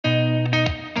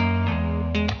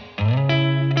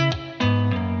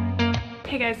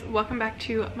guys, welcome back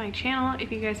to my channel. If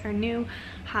you guys are new,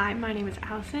 hi, my name is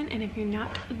Allison, and if you're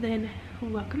not, then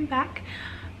welcome back.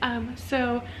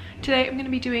 So today I'm going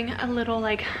to be doing a little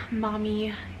like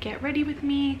mommy get ready with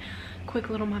me, quick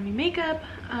little mommy makeup.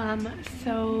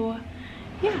 So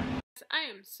yeah. I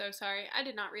am so sorry. I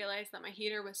did not realize that my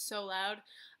heater was so loud.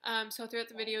 So throughout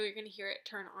the video you're going to hear it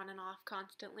turn on and off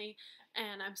constantly,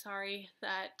 and I'm sorry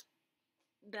that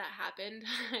happened.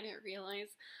 I didn't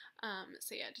realize.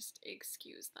 So yeah, just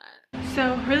excuse that.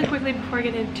 So really quickly before I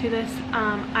get into this,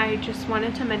 I just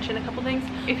wanted to mention a couple things.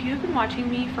 If you have been watching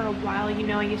me for a while, you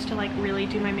know I used to like really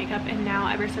do my makeup, and now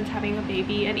ever since having a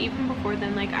baby, and even before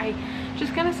then, like I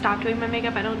just kind of stopped doing my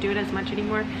makeup. I don't do it as much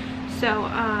anymore. So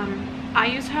I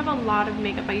used to have a lot of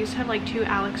makeup. I used to have like 2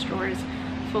 Alex drawers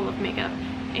full of makeup,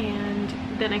 and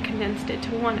then I condensed it to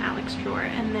 1 Alex drawer,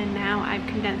 and then now I've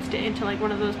condensed it into like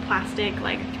one of those plastic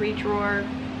like 3 drawer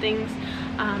things,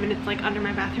 and it's like under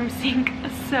my bathroom sink.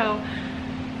 So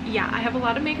yeah, I have a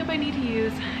lot of makeup I need to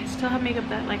use. I still have makeup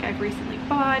that like I've recently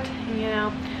bought, you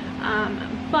know,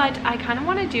 but I kind of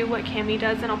want to do what Cami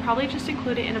does, and I'll probably just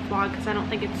include it in a vlog because I don't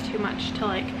think it's too much to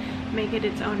like make it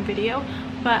its own video.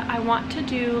 But I want to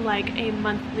do like a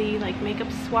monthly like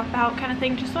makeup swap out kind of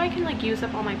thing, just so I can like use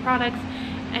up all my products,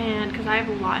 and because I have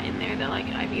a lot in there that like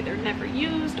I've either never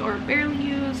used or barely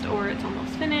used, or it's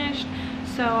almost finished.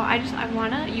 So I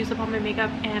want to use up all my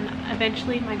makeup, and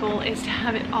eventually my goal is to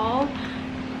have it all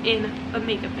in a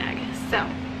makeup bag. So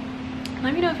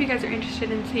let me know if you guys are interested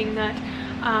in seeing that.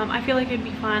 I feel like it'd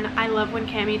be fun. I love when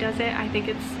Cami does it. I think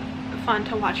it's fun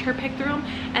to watch her pick through them,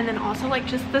 and then also like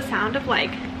just the sound of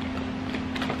like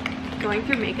going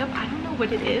through makeup. I don't know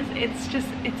what it is.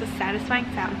 It's a satisfying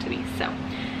sound to me. So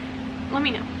let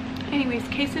me know. Anyways,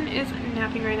 Kason is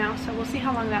napping right now, so we'll see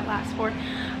how long that lasts for.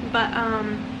 But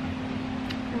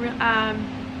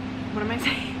what am I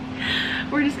saying?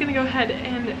 We're just gonna go ahead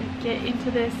and get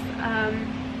into this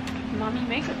mommy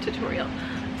makeup tutorial.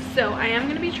 So I am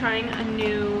gonna be trying a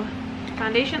new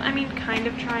foundation. I mean, kind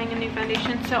of trying a new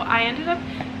foundation. So I ended up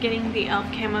getting the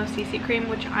e.l.f. Camo CC cream,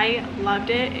 which I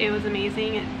loved it. It was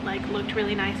amazing. It like looked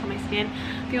really nice on my skin.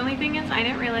 The only thing is I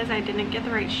didn't realize I didn't get the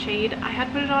right shade. I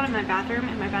had put it on in my bathroom,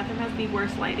 and my bathroom has the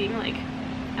worst lighting like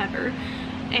ever.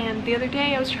 And the other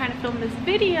day I was trying to film this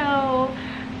video,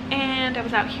 and I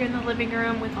was out here in the living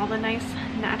room with all the nice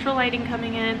natural lighting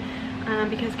coming in,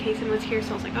 because Kason was here.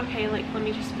 So I was like, okay, like let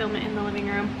me just film it in the living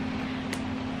room.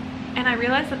 And I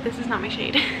realized that this is not my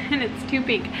shade and it's too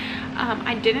pink.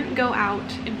 I didn't go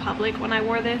out in public when I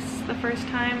wore this the first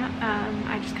time.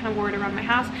 I just kind of wore it around my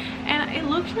house, and it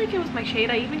looked like it was my shade.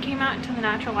 I even came out into the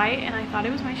natural light and I thought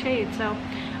it was my shade. So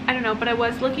I don't know, but I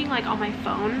was looking like on my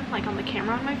phone, like on the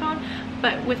camera on my phone,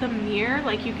 but with a mirror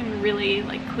like you can really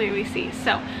like clearly see.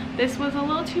 So this was a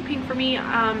little too pink for me.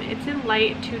 It's in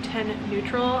light 210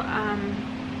 neutral.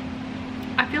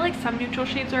 I feel like some neutral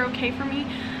shades are okay for me,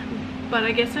 but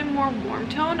I guess I'm more warm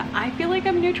toned. I feel like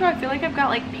I'm neutral. I feel like I've got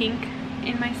like pink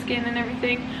in my skin and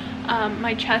everything.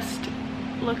 My chest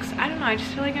looks, I don't know, I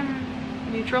just feel like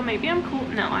I'm neutral. Maybe I'm cool.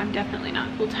 No, I'm definitely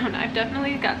not cool toned. I've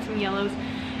definitely got some yellows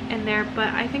in there, but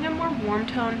I think I'm more warm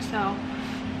toned. So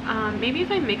maybe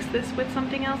if I mix this with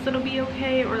something else it'll be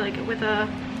okay, or like with a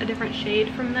different shade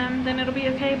from them, then it'll be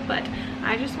okay. But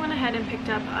I just went ahead and picked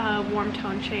up a warm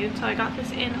tone shade. So I got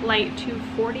this in light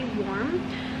 240 warm.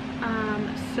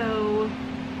 So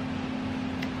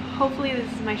hopefully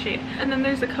this is my shade. And then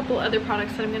there's a couple other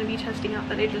products that I'm going to be testing out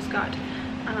that I just got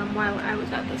while I was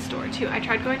at the store too. I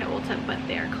tried going to Ulta, but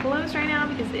they are closed right now,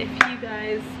 because if you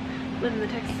guys live in the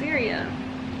Texas area,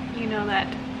 you know that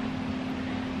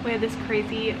we have this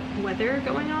crazy weather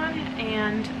going on,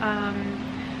 and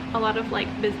a lot of like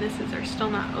businesses are still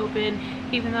not open,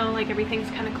 even though like everything's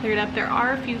kind of cleared up. There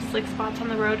are a few slick spots on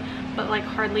the road, but like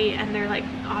hardly, and they're like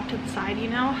off to the side, you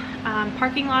know.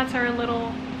 Parking lots are a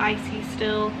little icy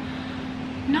still,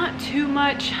 not too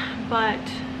much, but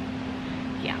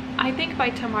yeah, I think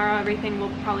by tomorrow everything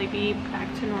will probably be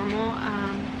back to normal,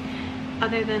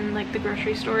 other than like the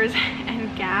grocery stores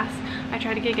and gas. I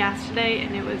tried to get gas today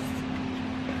and it was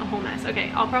a whole mess. Okay,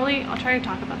 I'll try to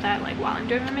talk about that like while I'm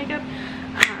doing my makeup,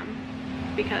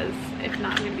 because if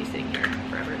not I'm gonna be sitting here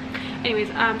forever. Anyways,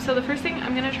 so the first thing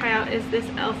I'm gonna try out is this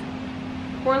e.l.f.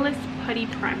 Poreless Putty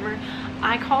Primer.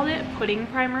 I called it pudding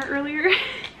primer earlier.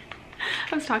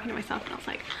 I was talking to myself and I was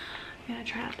like, I'm gonna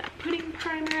try out that pudding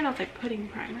primer, and I was like, pudding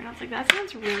primer, and I was like, that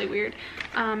sounds really weird.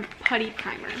 Putty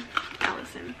primer,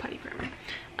 Allison putty primer.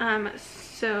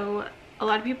 So a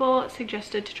lot of people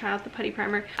suggested to try out the putty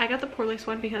primer. I got the poreless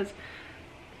one because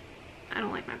I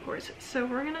don't like my pores, so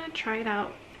we're gonna try it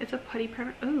out. It's a putty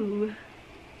primer. Ooh,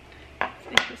 it's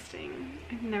interesting.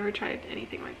 I've never tried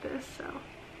anything like this, so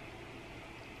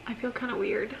I feel kind of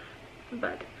weird,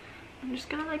 but I'm just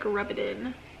gonna like rub it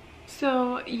in.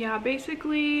 So yeah,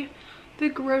 basically the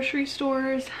grocery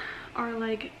stores are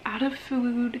like out of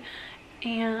food,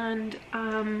 and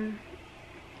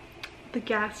the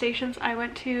gas stations I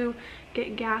went to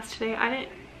get gas today, I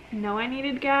didn't know I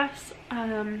needed gas,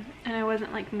 and I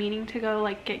wasn't like meaning to go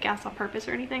like get gas on purpose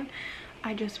or anything.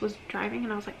 I just was driving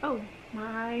and I was like, oh,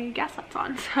 my gas light's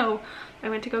on. So I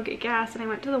went to go get gas, and I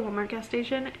went to the Walmart gas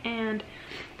station, and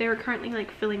they were currently like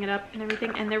filling it up and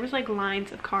everything, and there was like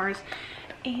lines of cars,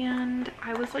 and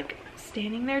I was like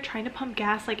standing there trying to pump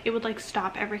gas. Like it would like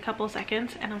stop every couple of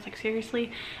seconds, and I was like,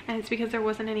 seriously? And it's because there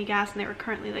wasn't any gas and they were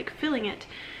currently like filling it.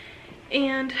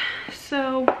 And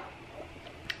so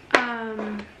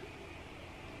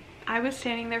I was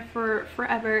standing there for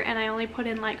forever, and I only put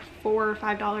in like $4 or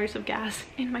 $5 of gas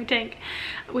in my tank,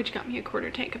 which got me a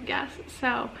quarter tank of gas.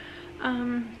 So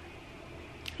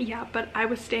yeah, but I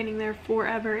was standing there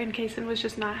forever, and Kason was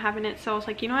just not having it. So I was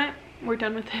like, you know what, we're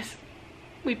done with this.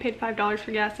 We paid $5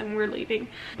 for gas and we're leaving.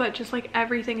 But just like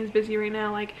everything is busy right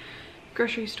now, like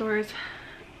grocery stores,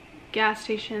 gas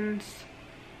stations,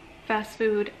 fast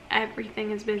food,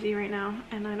 everything is busy right now,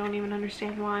 and I don't even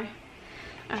understand why.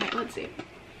 Okay, let's see.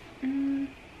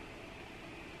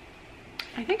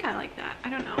 I think I like that. I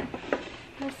don't know.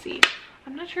 We'll see.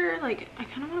 I'm not sure, like I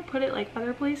kind of want to put it like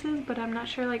other places, but I'm not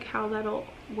sure like how that'll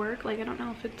work. Like I don't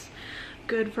know if it's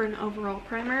good for an overall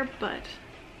primer, but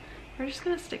we're just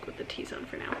gonna stick with the T-zone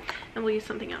for now, and we'll use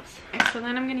something else. Okay, so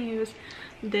then I'm gonna use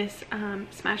this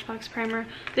Smashbox primer.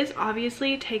 This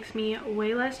obviously takes me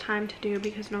way less time to do,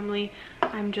 because normally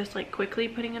I'm just like quickly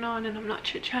putting it on and I'm not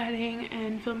chit-chatting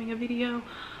and filming a video.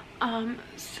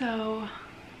 So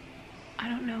I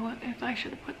don't know if I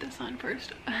should put this on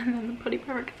first and then the putty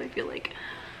primer, because I feel like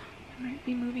I might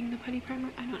be moving the putty primer.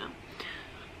 I don't know.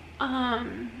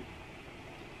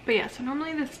 But yeah, so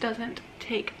normally this doesn't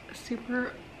take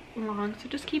super long, so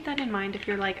just keep that in mind if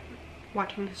you're like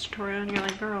watching this tutorial and you're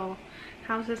like, girl,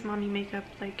 how's this mommy makeup,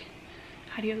 like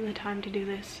how do you have the time to do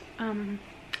this? I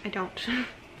don't.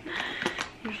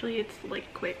 Usually it's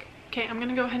like quick. Okay, I'm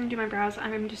gonna go ahead and do my brows.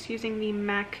 I'm just using the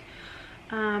MAC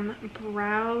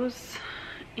brows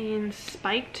in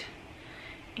Spiked,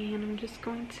 and I'm just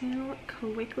going to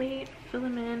quickly fill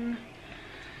them in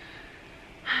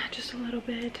just a little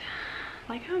bit.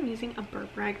 I like how I'm using a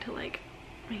burp rag to like,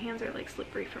 my hands are like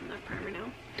slippery from that primer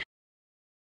now.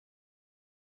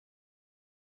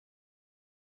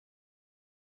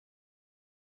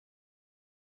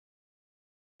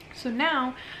 So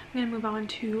now I'm gonna move on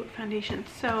to foundation.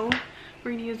 So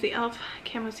we're gonna use the e.l.f.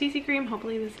 Camo CC Cream.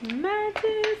 Hopefully this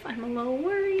matches. I'm a little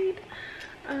worried.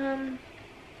 And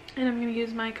I'm gonna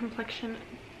use my complexion.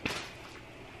 I'm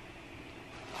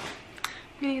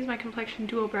gonna use my complexion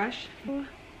dual brush. Rub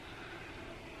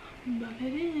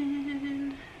it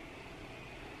in.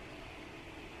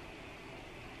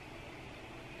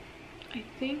 I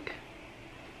think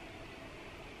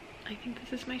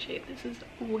this is my shade. This is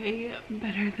way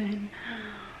better than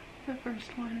the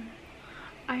first one.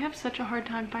 I have such a hard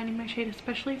time finding my shade,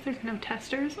 especially if there's no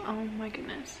testers. Oh my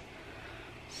goodness.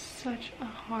 Such a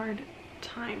hard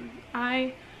time.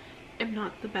 I am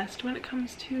not the best when it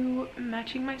comes to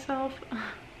matching myself.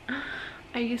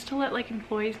 I used to let like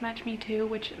employees match me too,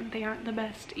 which they aren't the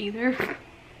best either.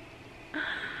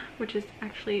 Which is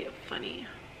actually funny.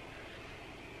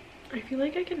 I feel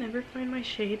like I can never find my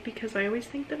shade because I always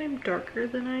think that I'm darker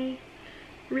than I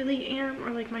really am,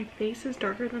 or like my face is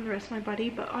darker than the rest of my body,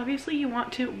 but obviously you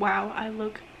want to. Wow, I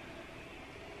look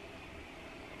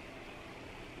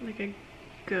like a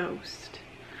ghost.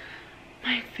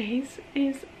 My face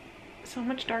is so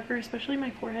much darker, especially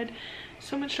my forehead,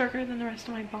 so much darker than the rest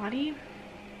of my body.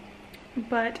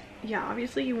 But yeah,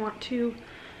 obviously you want to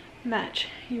match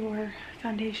your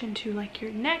foundation to like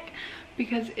your neck,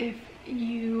 because if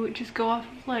you just go off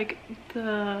of like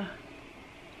the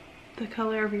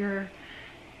color of your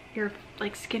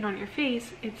like skin on your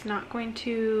face, it's not going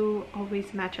to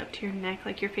always match up to your neck.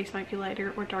 Like your face might be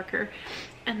lighter or darker,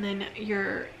 and then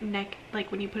your neck,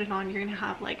 like when you put it on, you're gonna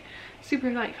have like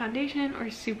super light foundation or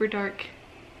super dark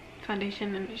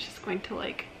foundation, and it's just going to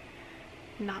like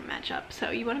not match up.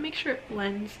 So you want to make sure it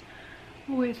blends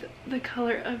with the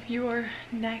color of your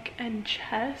neck and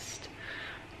chest.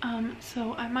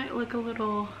 So I might look a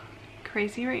little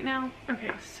crazy right now. Okay,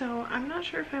 so I'm not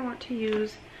sure if I want to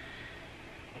use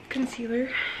concealer,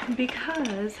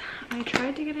 because I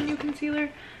tried to get a new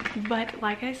concealer, but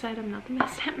like I said, I'm not the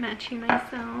best at matching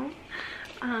myself,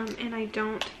 and I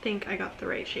don't think I got the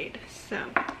right shade. So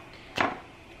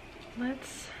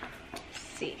let's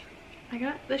see. I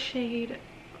got the shade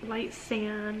Light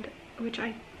Sand, which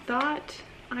I thought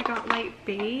I got light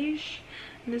beige.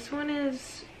 This one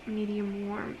is medium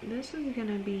warm. This is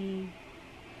gonna be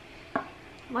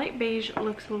light beige.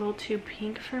 Looks a little too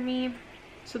pink for me.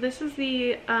 So this is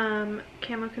the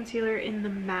camo concealer in the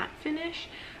matte finish,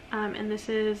 and this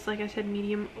is, like I said,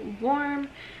 medium warm.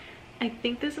 I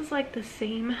think this is like the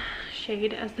same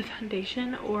shade as the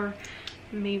foundation, or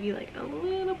maybe like a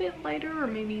little bit lighter, or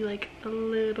maybe like a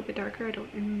little bit darker. I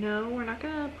don't know. We're not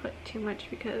gonna put too much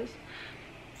because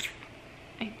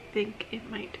I think it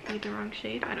might be the wrong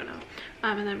shade. I don't know.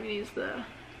 And then I'm gonna use the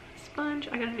sponge.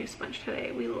 I got a new sponge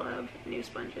today. We love new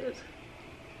sponges.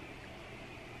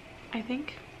 I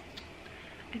think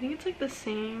it's like the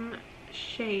same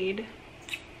shade,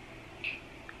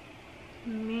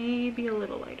 maybe a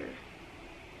little lighter.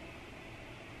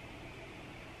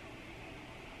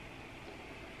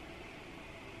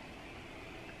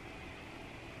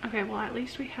 Okay, well, at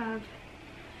least we have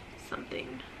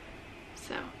something.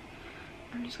 So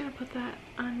I'm just gonna put that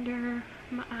under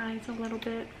my eyes a little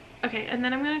bit. Okay, and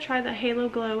then I'm gonna try the Halo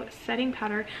Glow setting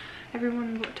powder.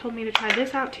 Everyone told me to try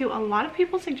this out too. A lot of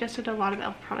people suggested a lot of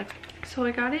e.l.f. products. So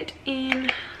I got it in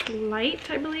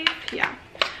light, I believe. Yeah,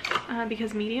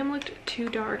 because medium looked too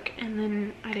dark, and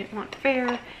then I didn't want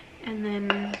fair. And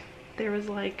then there was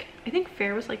like, I think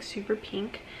fair was like super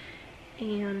pink,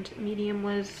 and medium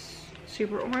was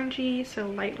super orangey, so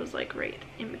light was like right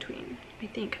in between, I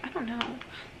think. I don't know.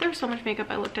 There was so much makeup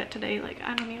I looked at today, like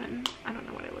I don't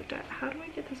know what I looked at. How do I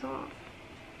get this off?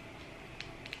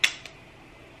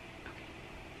 Okay.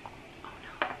 Oh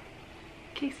no.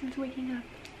 Jason's waking up.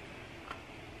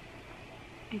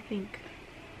 I think.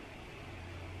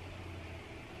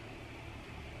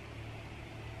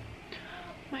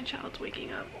 My child's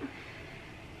waking up.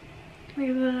 We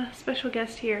have a special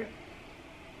guest here.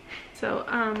 So,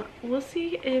 we'll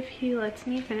see if he lets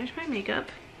me finish my makeup.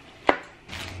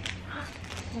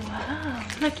 Wow.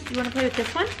 Look, you want to play with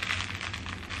this one?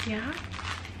 Yeah?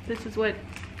 This is what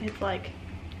it's like.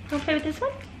 You want to play with this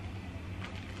one?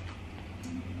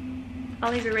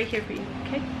 I'll leave it right here for you,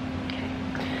 okay? Okay.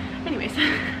 Anyways.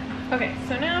 Okay,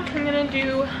 so now I'm going to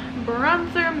do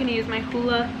bronzer. I'm going to use my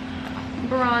Hoola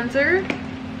bronzer.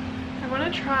 I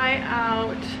want to try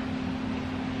out...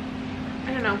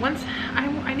 I don't know, once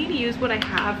I need to use what I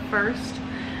have first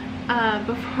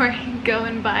before I go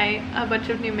and buy a bunch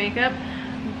of new makeup,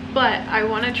 but I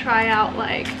want to try out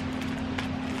like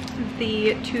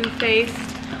the Too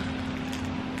Faced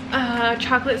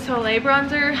Chocolate Soleil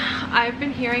bronzer. I've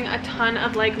been hearing a ton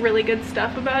of like really good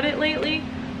stuff about it lately.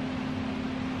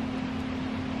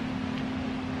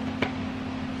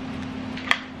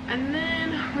 And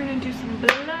then we're gonna do some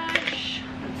blush.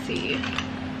 Let's see.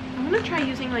 I'm gonna try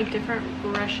using like different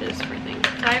brushes for things.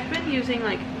 I've been using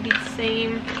like the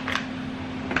same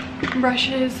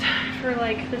brushes for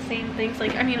like the same things.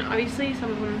 Like, I mean, obviously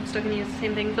some of them I'm still gonna use the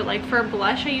same thing, but like for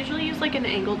blush I usually use like an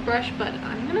angled brush, but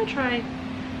I'm gonna try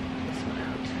this one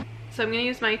out. So I'm gonna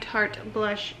use my Tarte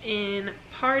blush in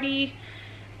Party.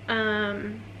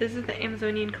 This is the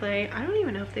Amazonian Clay. I don't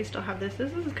even know if they still have this.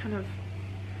 This is kind of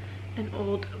an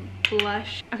old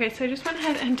blush. Okay, so I just went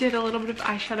ahead and did a little bit of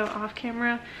eyeshadow off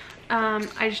camera.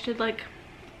 I just did like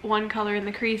one color in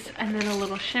the crease and then a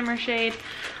little shimmer shade.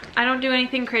 I don't do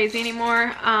anything crazy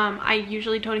anymore. I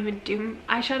usually don't even do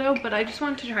eyeshadow, but I just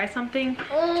wanted to try something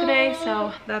today,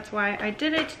 so that's why I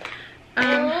did it.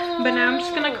 But now I'm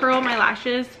just gonna curl my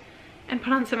lashes and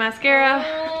put on some mascara.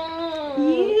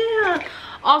 Yeah.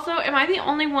 Also, am I the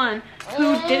only one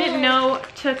who didn't know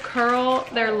to curl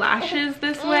their lashes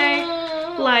this way?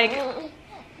 Like,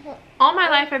 all my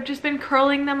life I've just been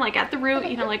curling them like at the root,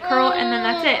 you know, like curl and then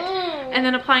that's it. And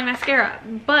then applying mascara.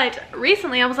 But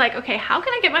recently I was like, okay, how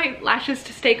can I get my lashes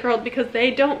to stay curled, because they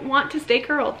don't want to stay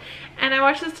curled. And I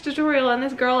watched this tutorial and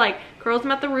this girl like curls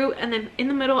them at the root and then in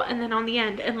the middle and then on the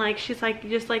end. And like, she's like,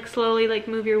 you just like slowly like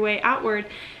move your way outward.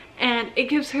 And it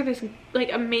gives her this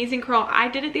like amazing curl. I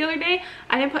did it the other day.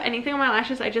 I didn't put anything on my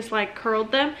lashes. I just like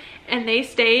curled them and they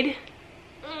stayed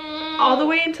all the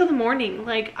way until the morning.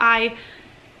 Like I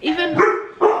even...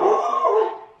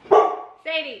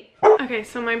 Sadie! Okay,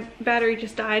 so my battery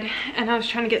just died and I was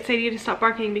trying to get Sadie to stop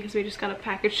barking because we just got a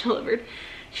package delivered.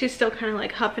 She's still kind of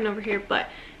like huffing over here, but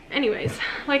anyways,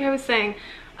 like I was saying,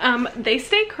 they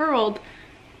stay curled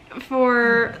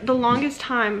for the longest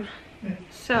time.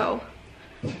 So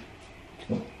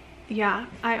yeah,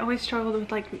 I always struggled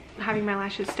with like having my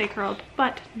lashes stay curled,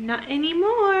 but not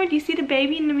anymore. Do you see the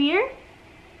baby in the mirror?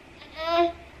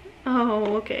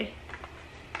 Oh, okay.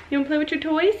 You wanna play with your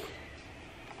toys?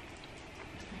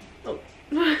 Oh.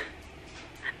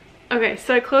 Okay,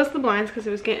 so I closed the blinds because it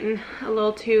was getting a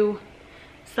little too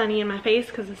sunny in my face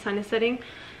because the sun is setting.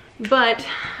 But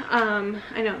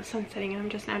I know the sun's setting and I'm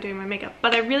just now doing my makeup,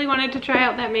 but I really wanted to try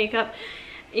out that makeup,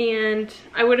 and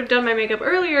I would have done my makeup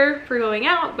earlier for going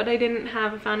out, but I didn't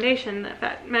have a foundation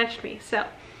that matched me. So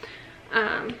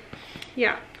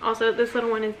yeah, also this little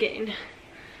one is getting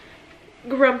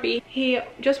grumpy. He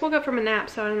just woke up from a nap,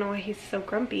 so I don't know why he's so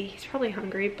grumpy. He's probably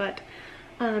hungry, but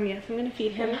yes, I'm gonna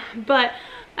feed him. But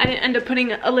I didn't end up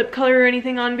putting a lip color or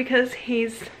anything on because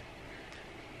he's,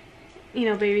 you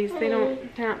know, babies, they're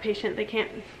not patient. They can't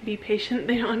be patient.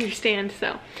 They don't understand.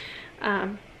 So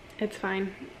it's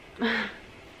fine.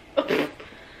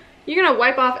 You're gonna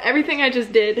wipe off everything I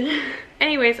just did.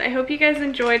 Anyways, I hope you guys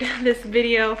enjoyed this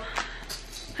video.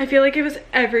 I feel like it was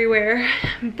everywhere,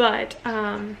 but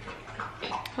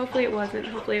hopefully it wasn't.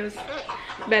 Hopefully it was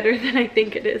better than I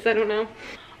think it is. I don't know.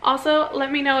 Also,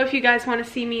 let me know if you guys want to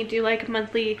see me do like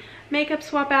monthly makeup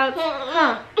swap outs.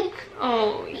 Huh.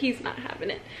 Oh, he's not having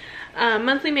it.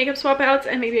 Monthly makeup swap outs,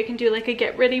 and maybe I can do like a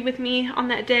get ready with me on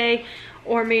that day,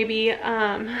 or maybe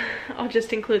I'll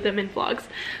just include them in vlogs.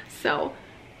 So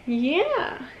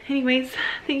yeah, anyways,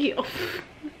 thank you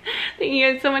thank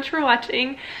you guys so much for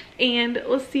watching, and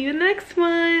we'll see you in the next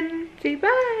one. Say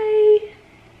bye.